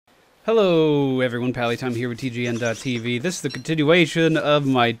Hello everyone, Pallytime here with TGN.TV. This is the continuation of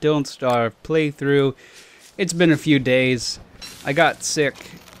my Don't Starve playthrough. It's been a few days. I got sick,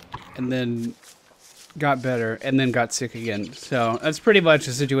 and then got better, and then got sick again. So that's pretty much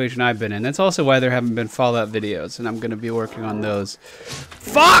the situation I've been in. That's also why there haven't been Fallout videos, and I'm going to be working on those.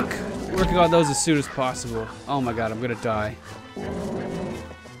 Fuck! Working on those as soon as possible. Oh my god, I'm going to die.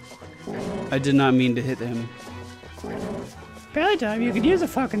 I did not mean to hit him. Pallytime, you could use a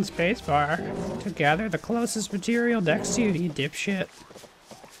fucking spacebar to gather the closest material next to you, you dipshit.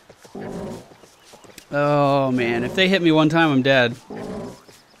 Oh man, if they hit me one time, I'm dead.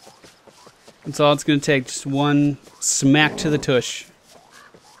 That's all it's gonna take, just one smack to the tush.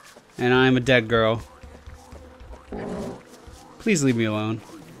 And I'm a dead girl. Please leave me alone.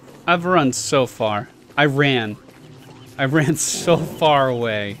 I've run so far. I ran so far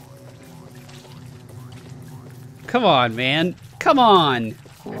away. Come on, man. Come on.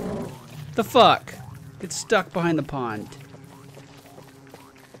 The fuck? Get stuck behind the pond.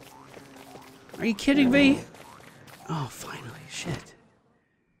 Are you kidding me? Oh, finally. Shit.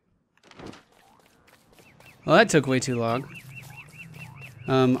 Well, that took way too long.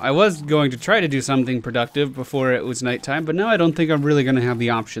 I was going to try to do something productive before it was nighttime, but now I don't think I'm really going to have the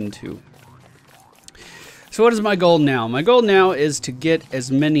option to. So what is my goal now? My goal now is to get as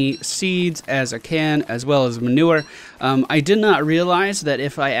many seeds as I can, as well as manure. I did not realize that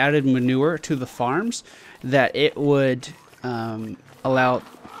if I added manure to the farms, that it would allow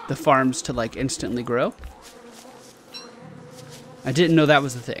the farms to like instantly grow. I didn't know that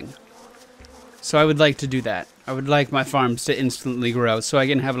was a thing. So I would like to do that. I would like my farms to instantly grow so I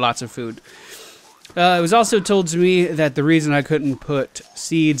can have lots of food. It was also told to me that the reason I couldn't put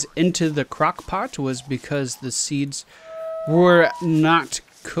seeds into the crock pot was because the seeds were not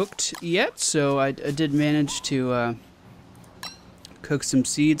cooked yet. So I did manage to cook some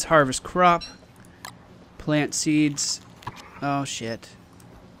seeds, harvest crop, plant seeds. Oh shit.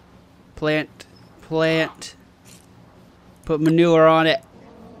 Plant, put manure on it.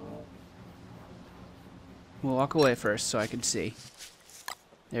 We'll walk away first so I can see.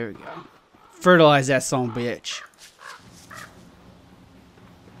 There we go. Fertilize that son of a bitch.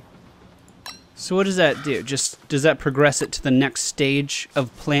 So what does that do? Just does that progress it to the next stage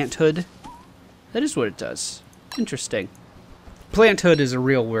of planthood? That is what it does. Interesting. Planthood is a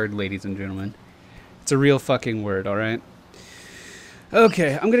real word, ladies and gentlemen. It's a real fucking word, alright?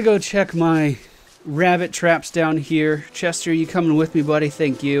 Okay, I'm gonna go check my rabbit traps down here. Chester, you coming with me, buddy?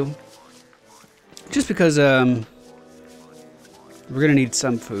 Thank you. Just because we're gonna need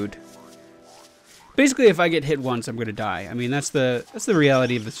some food. Basically, if I get hit once, I'm gonna die. I mean, that's the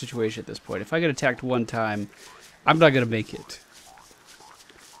reality of the situation at this point. If I get attacked one time, I'm not gonna make it.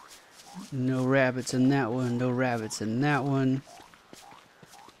 No rabbits in that one. No rabbits in that one.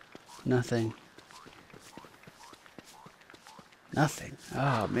 Nothing. Nothing.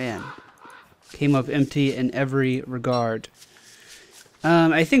 Oh man, came up empty in every regard.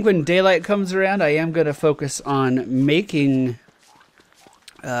 I think when daylight comes around, I am gonna focus on making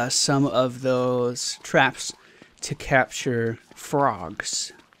some of those traps to capture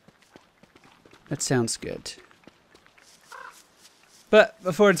frogs. That sounds good. But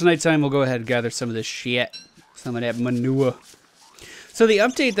before it's nighttime, we'll go ahead and gather some of this shit. Some of that manure. So the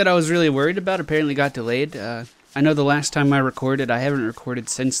update that I was really worried about apparently got delayed. I know the last time I recorded, I haven't recorded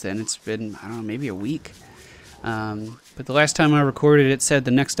since then. It's been, I don't know, maybe a week. But the last time I recorded, it said the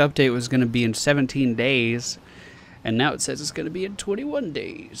next update was going to be in 17 days. And now it says it's going to be in 21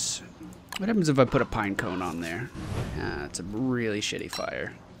 days. What happens if I put a pine cone on there? It's a really shitty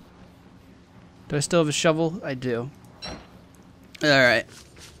fire. Do I still have a shovel? I do. Alright.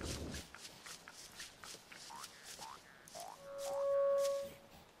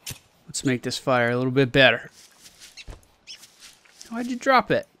 Let's make this fire a little bit better. Why'd you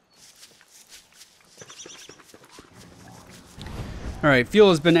drop it? Alright, fuel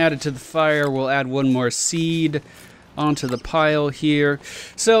has been added to the fire. We'll add one more seed onto the pile here.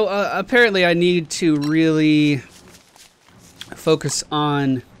 So apparently I need to really focus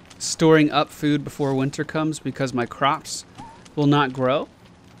on storing up food before winter comes because my crops will not grow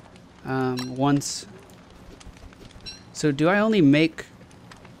once. So do I only make...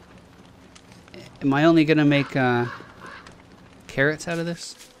 Am I only gonna make carrots out of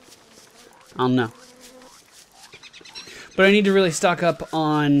this? I don't know. But I need to really stock up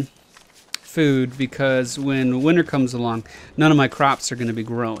on food because when winter comes along, none of my crops are going to be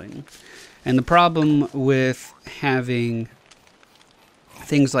growing. And the problem with having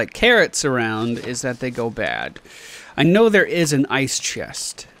things like carrots around is that they go bad. I know there is an ice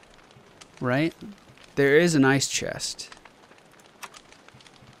chest, right? There is an ice chest.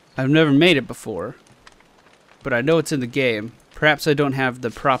 I've never made it before, but I know it's in the game. Perhaps I don't have the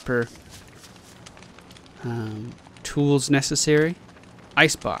proper tools necessary.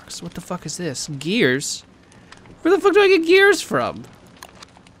 Icebox. What the fuck is this? Gears? Where the fuck do I get gears from?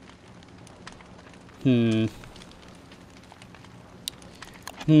 Well,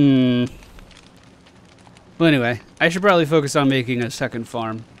 anyway, I should probably focus on making a second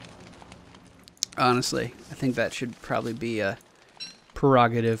farm. Honestly, I think that should probably be a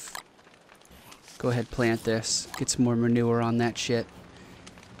prerogative. Go ahead, plant this. Get some more manure on that shit.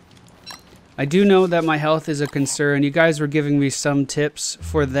 I do know that my health is a concern. You guys were giving me some tips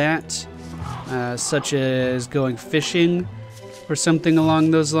for that, such as going fishing or something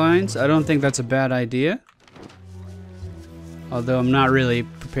along those lines. I don't think that's a bad idea, although I'm not really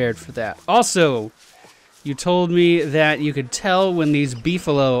prepared for that. Also, you told me that you could tell when these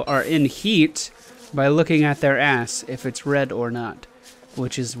beefalo are in heat by looking at their ass, if it's red or not,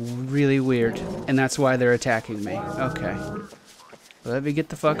 which is really weird, and that's why they're attacking me. Okay. Let me get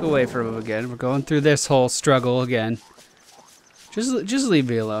the fuck away from them again. We're going through this whole struggle again. Just leave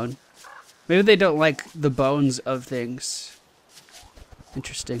me alone. Maybe they don't like the bones of things.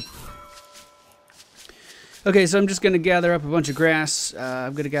 Interesting. Okay, so I'm just going to gather up a bunch of grass.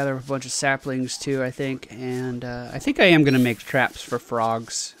 I'm going to gather up a bunch of saplings too, I think. And I think I am going to make traps for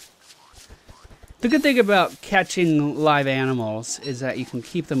frogs. The good thing about catching live animals is that you can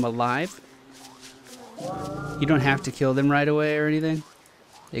keep them alive. You don't have to kill them right away or anything.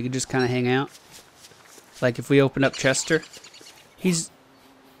 They can just kind of hang out. Like if we open up Chester.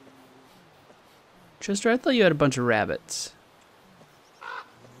 Chester, I thought you had a bunch of rabbits.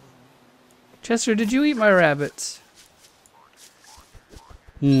 Chester, did you eat my rabbits?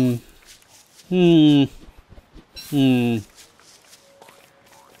 I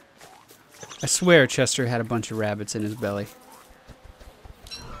swear Chester had a bunch of rabbits in his belly.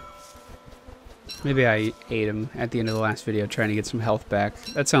 Maybe I ate him at the end of the last video trying to get some health back.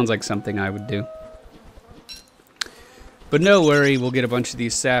 That sounds like something I would do. But no worry, we'll get a bunch of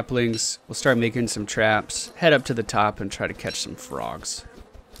these saplings. We'll start making some traps, head up to the top and try to catch some frogs.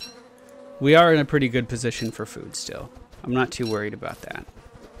 We are in a pretty good position for food still. I'm not too worried about that.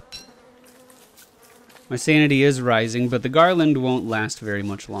 My sanity is rising, but the garland won't last very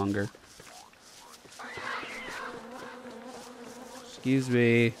much longer. Excuse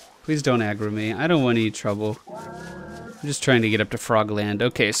me. Please don't aggro me. I don't want any trouble. I'm just trying to get up to Frogland.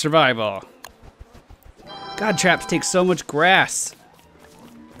 Okay, survival. God, traps take so much grass.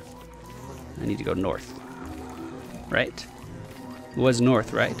 I need to go north. Right? It was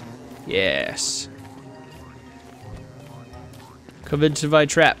north, right? Yes. Come into my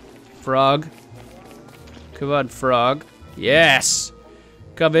trap, frog. Come on, frog. Yes!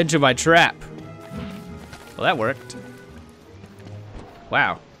 Come into my trap. Well, that worked.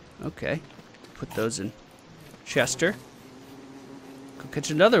 Wow. Okay. Put those in Chester. Go catch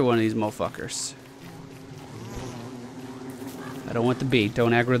another one of these motherfuckers. I don't want the bee.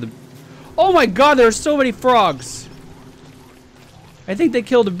 Don't aggro the... Oh my god, there are so many frogs! I think they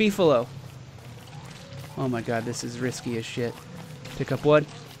killed a beefalo. Oh my god, this is risky as shit. Pick up one.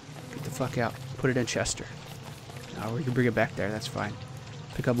 Get the fuck out. Put it in Chester. Oh, we can bring it back there. That's fine.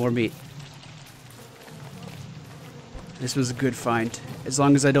 Pick up more meat. This was a good find. As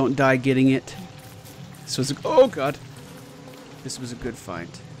long as I don't die getting it. This was a... Oh god. This was a good find.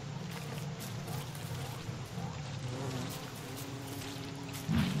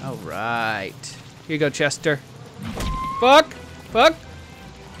 Alright. Here you go, Chester. Fuck! Fuck!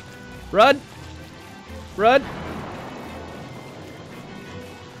 Run! Run!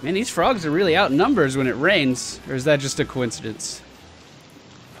 Man, these frogs are really outnumbers when it rains. Or is that just a coincidence?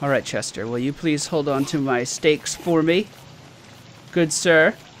 Alright, Chester, will you please hold on to my stakes for me? Good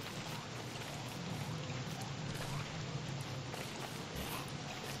sir.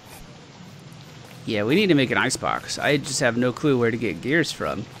 Yeah, we need to make an icebox. I just have no clue where to get gears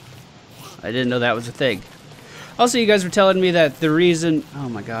from. I didn't know that was a thing. Also, you guys were telling me that the reason... Oh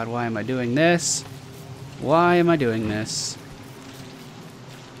my god, why am I doing this? Why am I doing this?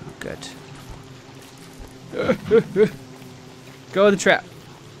 Oh, good. Go in the trap.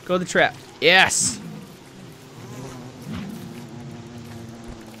 Go in the trap. Yes!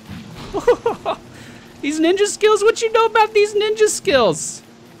 These ninja skills? What you know about these ninja skills?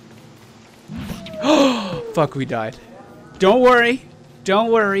 Oh, fuck, we died. Don't worry.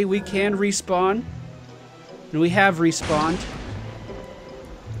 Don't worry. We can respawn. And we have respawned.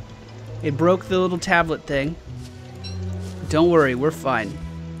 It broke the little tablet thing. Don't worry. We're fine.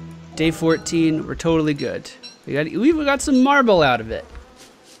 Day 14. We're totally good. We got some marble out of it.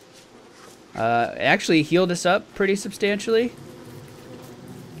 It actually healed us up pretty substantially.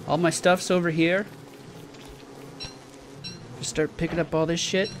 All my stuff's over here. Just start picking up all this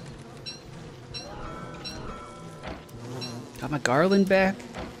shit. Got my garland back.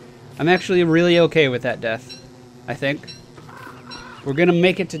 I'm actually really okay with that death, I think. We're gonna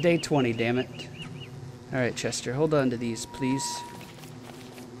make it to day 20, damn it. Alright, Chester, hold on to these, please.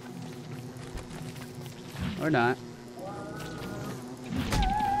 Or not.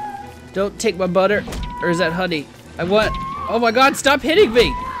 Don't take my butter. Or is that honey? I want... Oh my god, stop hitting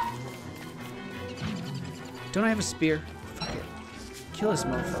me! Don't I have a spear? Fuck it. Kill this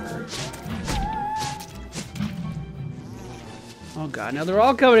motherfucker. Oh god, now they're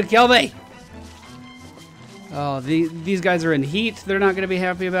all coming to kill me! Oh, these guys are in heat. They're not gonna be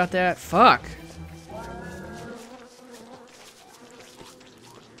happy about that. Fuck.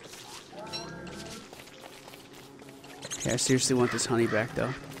 Okay, I seriously want this honey back,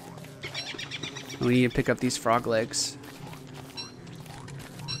 though. And we need to pick up these frog legs.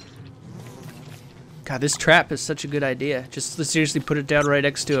 God, this trap is such a good idea. Just to seriously put it down right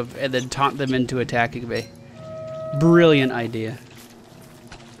next to him and then taunt them into attacking me. Brilliant idea.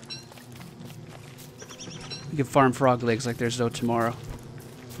 We can farm frog legs like there's no tomorrow.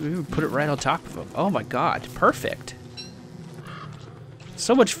 We would put it right on top of them. Oh my god, perfect.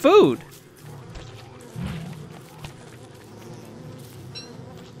 So much food.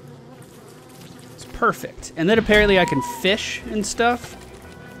 It's perfect. And then apparently I can fish and stuff.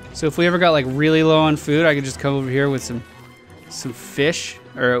 So if we ever got like really low on food, I could just come over here with some fish,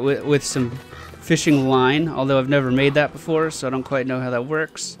 or with some fishing line, although I've never made that before, so I don't quite know how that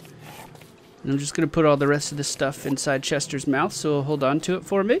works. And I'm just gonna put all the rest of this stuff inside Chester's mouth, so he'll hold on to it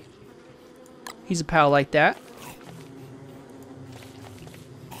for me. He's a pal like that.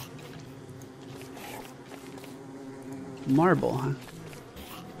 Marble, huh?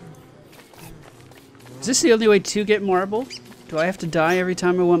 Is this the only way to get marble? Do I have to die every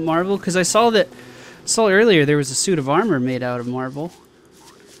time I want marble? Because I saw earlier there was a suit of armor made out of marble.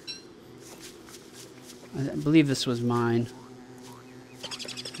 I believe this was mine.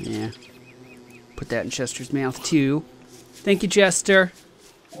 Yeah. Put that in Chester's mouth too. Thank you, Chester.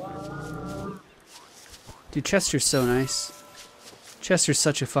 Dude, Chester's so nice. Chester's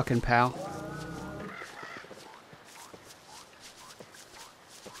such a fucking pal.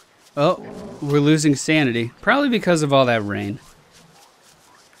 Oh, we're losing sanity. Probably because of all that rain,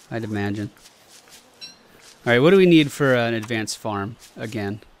 I'd imagine. Alright, what do we need for an advanced farm?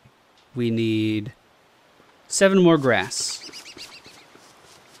 Again, we need 7 more grass.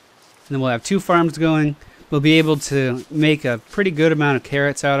 And then we'll have 2 farms going. We'll be able to make a pretty good amount of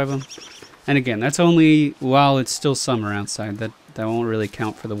carrots out of them. And again, that's only while it's still summer outside. That won't really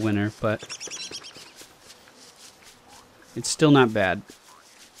count for the winter, but it's still not bad.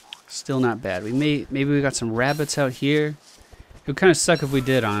 Still not bad. Maybe we got some rabbits out here. It would kind of suck if we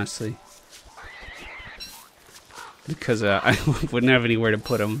did, honestly, because I wouldn't have anywhere to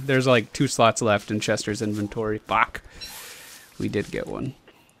put them. There's like 2 slots left in Chester's inventory. Fuck. We did get one.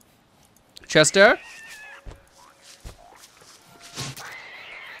 Chester?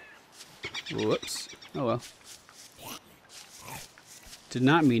 Whoops. Oh well. Did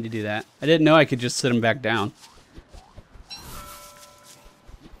not mean to do that. I didn't know I could just sit him back down.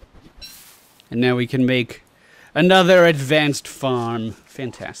 And now we can make another advanced farm.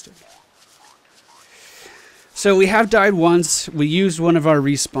 Fantastic. So we have died once. We used one of our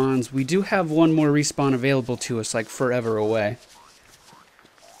respawns. We do have one more respawn available to us, like forever away.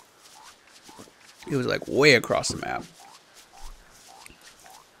 It was like way across the map.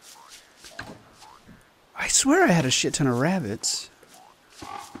 I swear I had a shit ton of rabbits.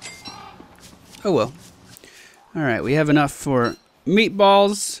 Oh well. Alright, we have enough for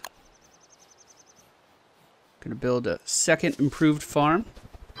meatballs. Gonna build a second improved farm.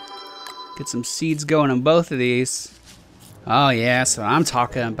 Get some seeds going on both of these. Oh yeah, that's what I'm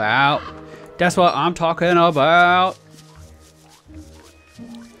talking about. That's what I'm talking about.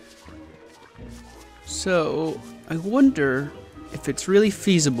 So, I wonder if it's really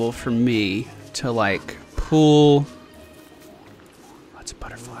feasible for me to like pull... What's a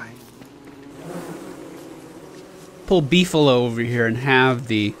butterfly? Pull beefalo over here and have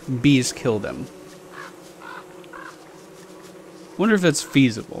the bees kill them. Wonder if that's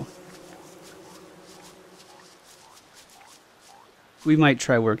feasible. We might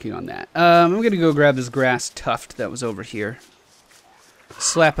try working on that. I'm gonna go grab this grass tuft that was over here.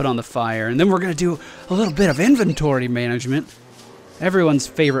 Slap it on the fire, and then we're gonna do a little bit of inventory management. Everyone's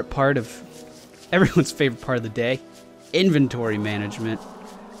favorite part of the day. Inventory management.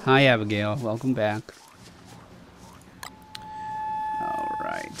 Hi Abigail, welcome back.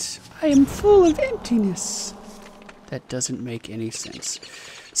 Alright. I am full of emptiness. That doesn't make any sense.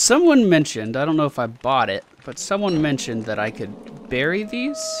 Someone mentioned, I don't know if I bought it, but someone mentioned that I could bury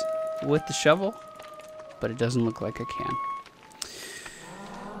these with the shovel, but it doesn't look like I can.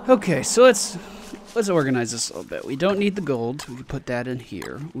 Okay, so let's organize this a little bit. We don't need the gold. We can put that in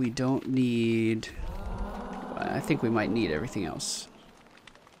here. We don't need... I think we might need everything else.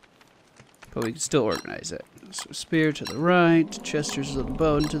 But we can still organize it. So spear to the right, Chester's little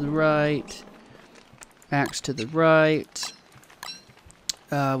bone to the right, axe to the right.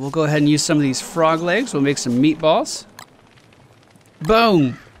 We'll go ahead and use some of these frog legs. We'll make some meatballs.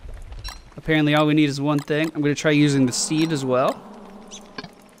 Boom! Apparently all we need is one thing. I'm going to try using the seed as well.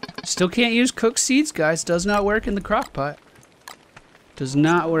 Still can't use cooked seeds, guys. Does not work in the crock pot. Does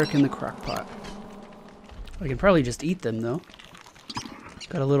not work in the crock pot. I can probably just eat them, though.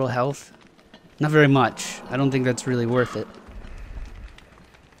 Got a little health. Not very much. I don't think that's really worth it.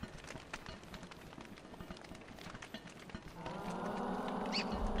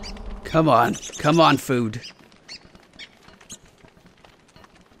 Come on. Come on, food.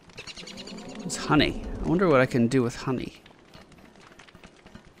 It's honey. I wonder what I can do with honey.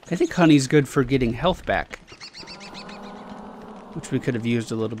 I think honey's good for getting health back, which we could have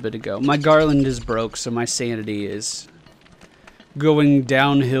used a little bit ago. My garland is broke, so my sanity is going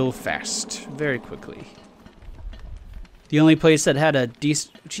downhill fast, very quickly. The only place that had a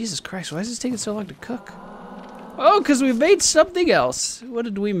decent... Jesus Christ, why is this taking so long to cook? Oh, because we made something else. What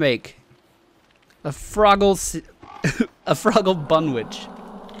did we make? A froggle... a froggle bunwich.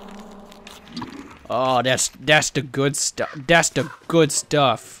 Oh, that's the good stuff. That's the good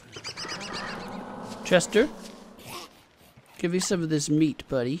stuff. Chester, give me some of this meat,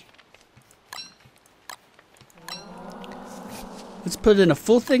 buddy. Let's put in a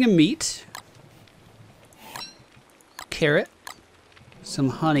full thing of meat. Carrot. Some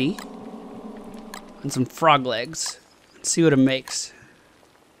honey. And some frog legs. Let's see what it makes.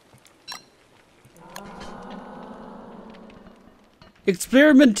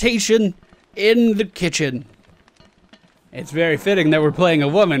 Experimentation in the kitchen. It's very fitting that we're playing a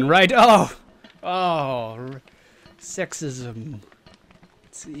woman, right? Oh, sexism.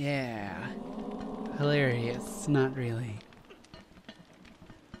 Yeah, hilarious. Not really.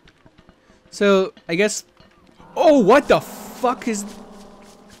 So I guess. Oh, what the fuck is?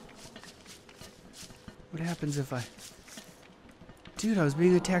 What happens if I? Dude, I was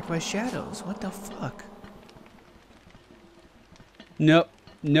being attacked by shadows. What the fuck? Nope.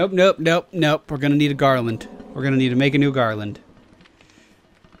 Nope, nope, nope, nope. We're gonna need a garland. We're gonna need to make a new garland.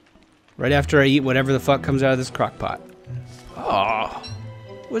 Right after I eat whatever the fuck comes out of this crock pot. Oh,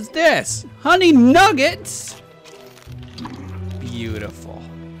 what's this? Honey nuggets? Beautiful.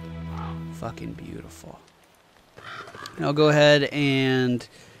 Fucking beautiful. And I'll go ahead and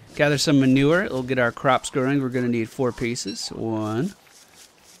gather some manure. It'll get our crops growing. We're gonna need 4 pieces. 1.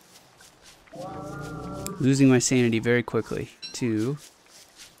 Losing my sanity very quickly. 2.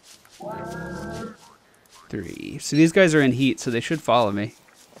 3. So these guys are in heat, so they should follow me.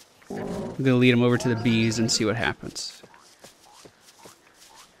 I'm gonna lead them over to the bees and see what happens.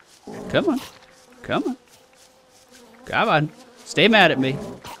 Come on. Come on. Come on. Stay mad at me.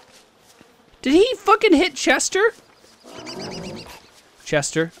 Did he fucking hit Chester?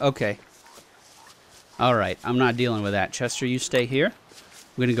 Chester? Okay. Alright, I'm not dealing with that. Chester, you stay here.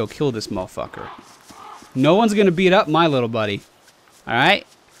 I'm gonna go kill this motherfucker. No one's gonna beat up my little buddy. Alright?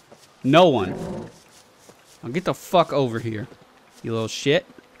 No one. Now get the fuck over here, you little shit.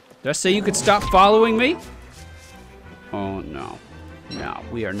 Did I say you could stop following me? Oh, no. No,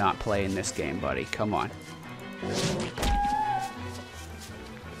 we are not playing this game, buddy. Come on.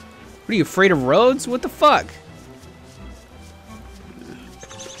 What are you, afraid of roads? What the fuck?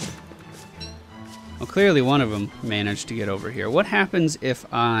 Well, clearly one of them managed to get over here. What happens if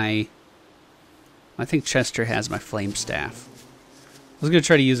I think Chester has my flame staff. I was going to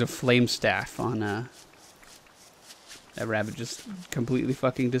try to use a flame staff on, that rabbit just completely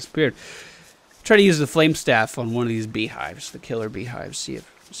fucking disappeared. Try to use the flame staff on one of these beehives, the killer beehives, see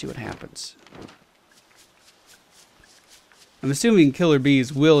what happens. I'm assuming killer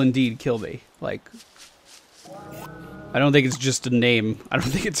bees will indeed kill me. Like, I don't think it's just a name. I don't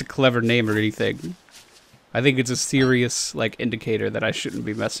think it's a clever name or anything. I think it's a serious, like, indicator that I shouldn't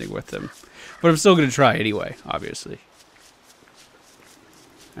be messing with them. But I'm still going to try anyway, obviously.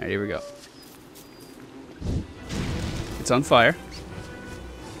 Alright, here we go. It's on fire.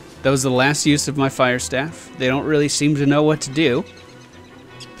 That was the last use of my fire staff. They don't really seem to know what to do.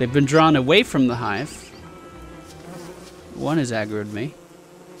 They've been drawn away from the hive. One has aggroed me.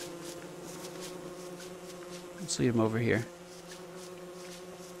 Let's lead him over here.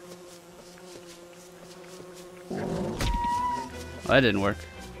 Well, that didn't work.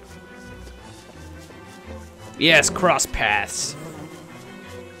 Yes, cross paths.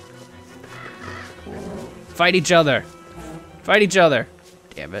 Fight each other. Fight each other.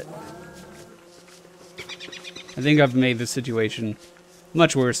 Damn it. I think I've made the situation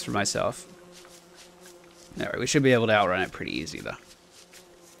much worse for myself. Alright, we should be able to outrun it pretty easy, though.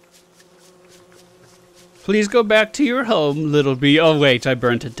 Please go back to your home, little bee. Oh, wait, I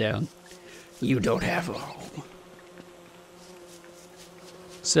burnt it down. You don't have a home.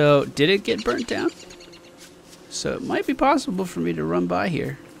 So, did it get burnt down? So, it might be possible for me to run by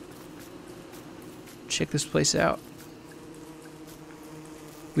here. Check this place out.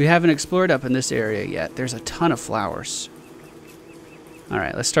 We haven't explored up in this area yet. There's a ton of flowers.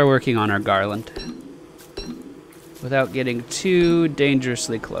 Alright, let's start working on our garland. Without getting too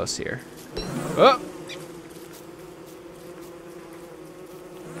dangerously close here. Oh!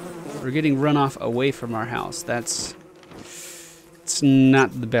 We're getting runoff away from our house. It's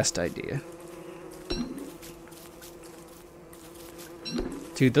not the best idea.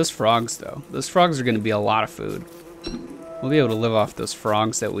 Dude, those frogs, though. Those frogs are going to be a lot of food. We'll be able to live off those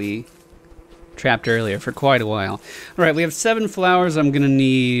frogs that we trapped earlier for quite a while. All right, we have 7 flowers. I'm going to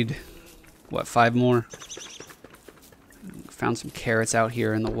need, what, 5 more? Found some carrots out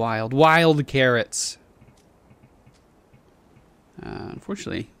here in the wild. Wild carrots!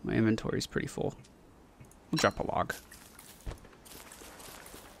 Unfortunately, my inventory is pretty full. We'll drop a log.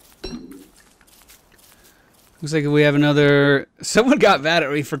 Looks like we have another... Someone got mad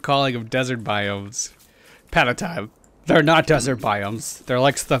at me for calling them desert biomes. Pallytime. They're not desert biomes. They're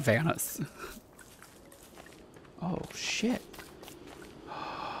like savannas. Oh, shit.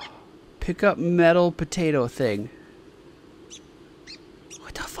 Pick up metal potato thing.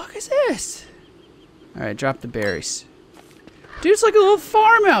 What the fuck is this? Alright, drop the berries. Dude, it's like a little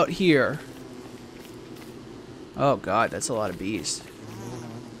farm out here. Oh god, that's a lot of bees.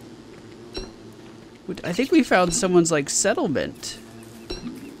 I think we found someone's, like, settlement.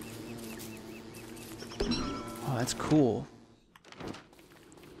 Oh, that's cool.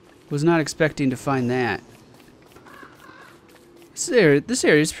 Was not expecting to find that. This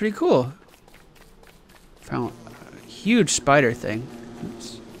area is pretty cool. Found a huge spider thing.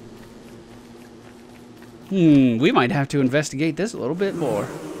 Oops. We might have to investigate this a little bit more.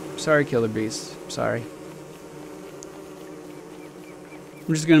 Sorry, killer bees. Sorry.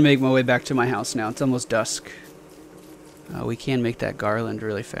 I'm just gonna make my way back to my house now. It's almost dusk. We can make that garland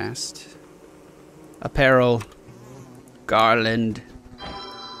really fast. Apparel. Garland.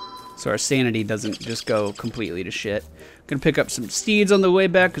 So our sanity doesn't just go completely to shit. Gonna pick up some seeds on the way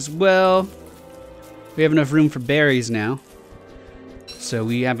back as well. We have enough room for berries now. So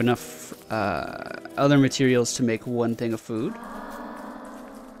we have enough other materials to make one thing of food.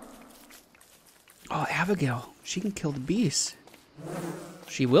 Oh, Abigail. She can kill the bees.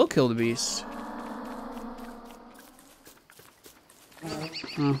 She will kill the bees.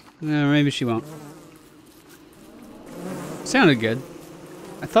 Oh, maybe she won't. Sounded good.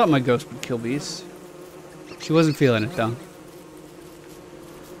 I thought my ghost would kill bees. She wasn't feeling it, though.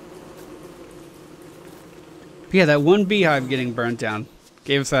 But yeah, that one beehive getting burnt down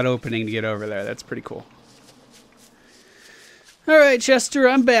gave us that opening to get over there. That's pretty cool. Alright, Chester,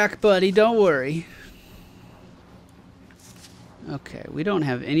 I'm back, buddy. Don't worry. Okay, we don't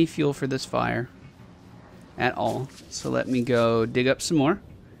have any fuel for this fire at all. So let me go dig up some more.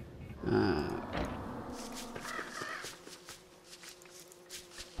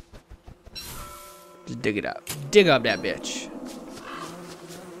 Just dig it up. Dig up that bitch.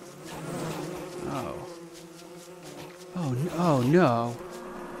 Oh. Oh no.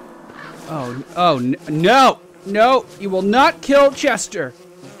 Oh, no! No! You will not kill Chester!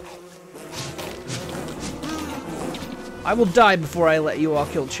 I will die before I let you all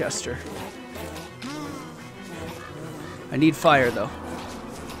kill Chester. I need fire, though.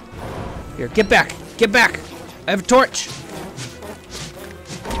 Here, get back! Get back! I have a torch!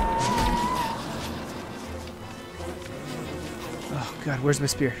 Oh, God, where's my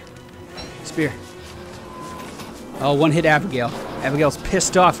spear? Spear. Oh, one hit Abigail. Abigail's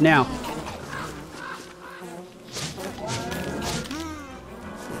pissed off now.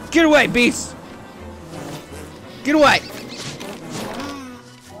 Get away, beast! Get away!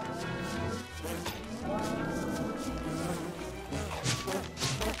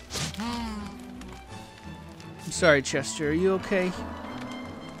 I'm sorry, Chester. Are you okay?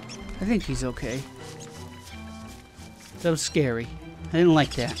 I think he's okay. That was scary. I didn't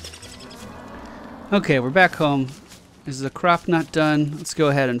like that. Okay, we're back home. Is the crop not done? Let's go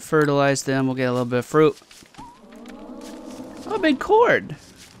ahead and fertilize them. We'll get a little bit of fruit. Oh, I made cord.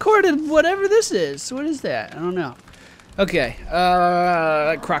 Cord of whatever this is. What is that? I don't know. Okay,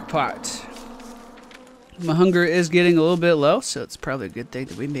 crock pot. My hunger is getting a little bit low, so it's probably a good thing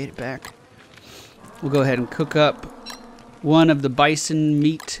that we made it back. We'll go ahead and cook up one of the bison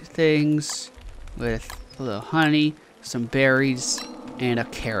meat things with a little honey, some berries, and a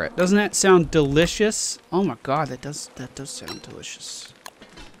carrot. Doesn't that sound delicious? Oh my god, that does sound delicious.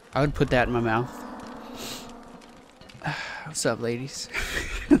 I would put that in my mouth. What's up, ladies?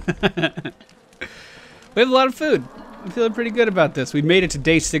 We have a lot of food. I'm feeling pretty good about this. We made it to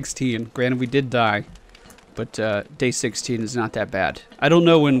day 16. Granted, we did die, but day 16 is not that bad. I don't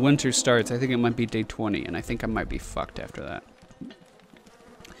know when winter starts. I think it might be day 20, and I think I might be fucked after that.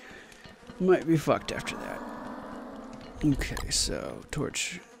 Might be fucked after that. Okay, so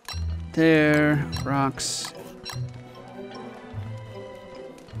torch there, rocks.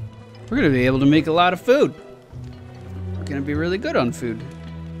 We're gonna be able to make a lot of food. We're gonna be really good on food.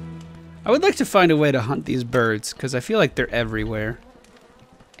 I would like to find a way to hunt these birds because I feel like they're everywhere.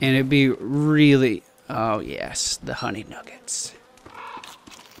 And it'd be really, oh yes, the honey nuggets.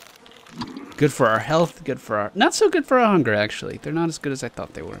 Good for our health, good for our, not so good for our hunger actually. They're not as good as I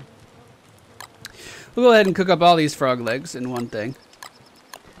thought they were. We'll go ahead and cook up all these frog legs in one thing.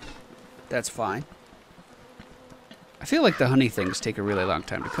 That's fine. I feel like the honey things take a really long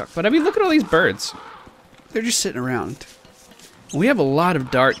time to cook. But I mean, look at all these birds. They're just sitting around. We have a lot of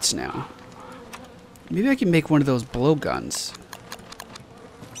darts now. Maybe I can make one of those blowguns.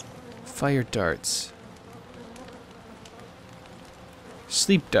 Fire darts.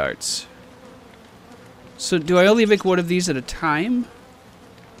 Sleep darts. So do I only make one of these at a time?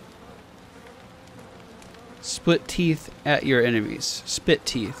 Split teeth at your enemies. Spit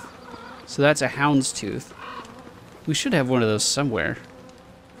teeth. So that's a hound's tooth. We should have one of those somewhere.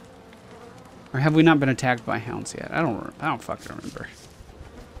 Or have we not been attacked by hounds yet? I don't fucking remember.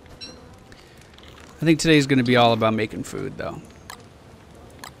 I think today's gonna be all about making food though.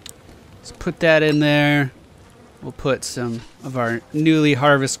 Let's put that in there. We'll put some of our newly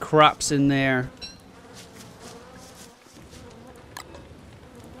harvested crops in there.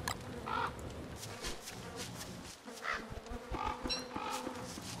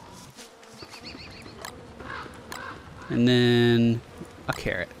 And then a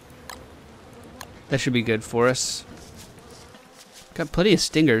carrot. That should be good for us. Got plenty of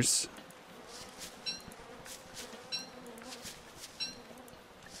stingers.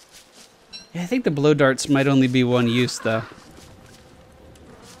 Yeah, I think the blow darts might only be one use though.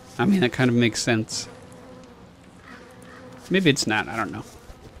 I mean, that kind of makes sense. Maybe it's not, I don't know.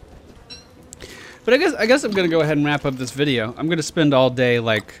 But I guess I'm gonna go ahead and wrap up this video. I'm gonna spend all day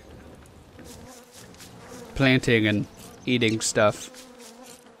like planting and eating stuff.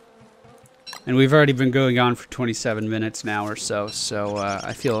 And we've already been going on for 27 minutes now or so, so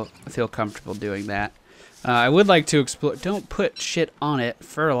I feel comfortable doing that. I would like to explore. Don't put shit on it.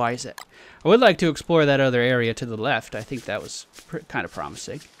 Fertilize it. I would like to explore that other area to the left. I think that was kind of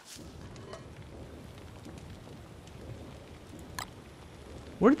promising.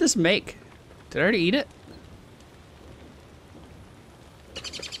 What did this make? Did I already eat it?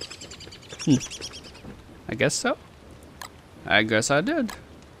 I guess so. I guess I did.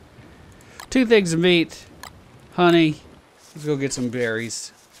 2 things of meat, honey. Let's go get some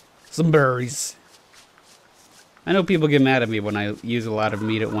berries. Some berries. I know people get mad at me when I use a lot of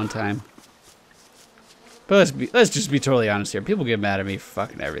meat at one time. But let's just be totally honest here. People get mad at me for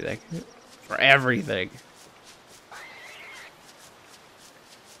fucking everything. For everything.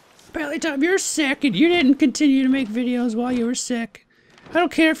 Pallytime, you're sick and you didn't continue to make videos while you were sick. I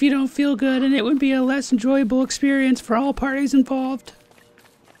don't care if you don't feel good, and it would be a less enjoyable experience for all parties involved.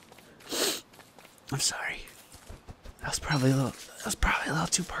 I'm sorry. That was probably a little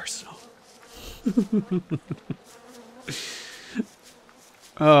too personal.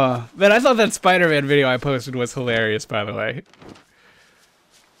 Oh, man, I thought that Spider-Man video I posted was hilarious, by the way.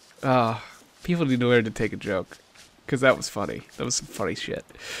 Oh, people need to learn to take a joke. Because that was funny. That was some funny shit.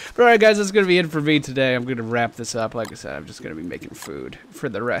 But alright guys, that's going to be it for me today. I'm going to wrap this up. Like I said, I'm just going to be making food for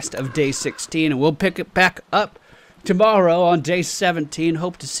the rest of day 16. And we'll pick it back up tomorrow on day 17.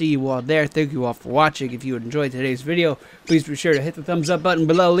 Hope to see you all there. Thank you all for watching. If you enjoyed today's video, please be sure to hit the thumbs up button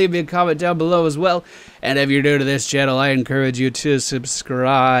below. Leave me a comment down below as well. And if you're new to this channel, I encourage you to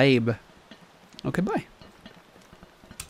subscribe. Okay, bye.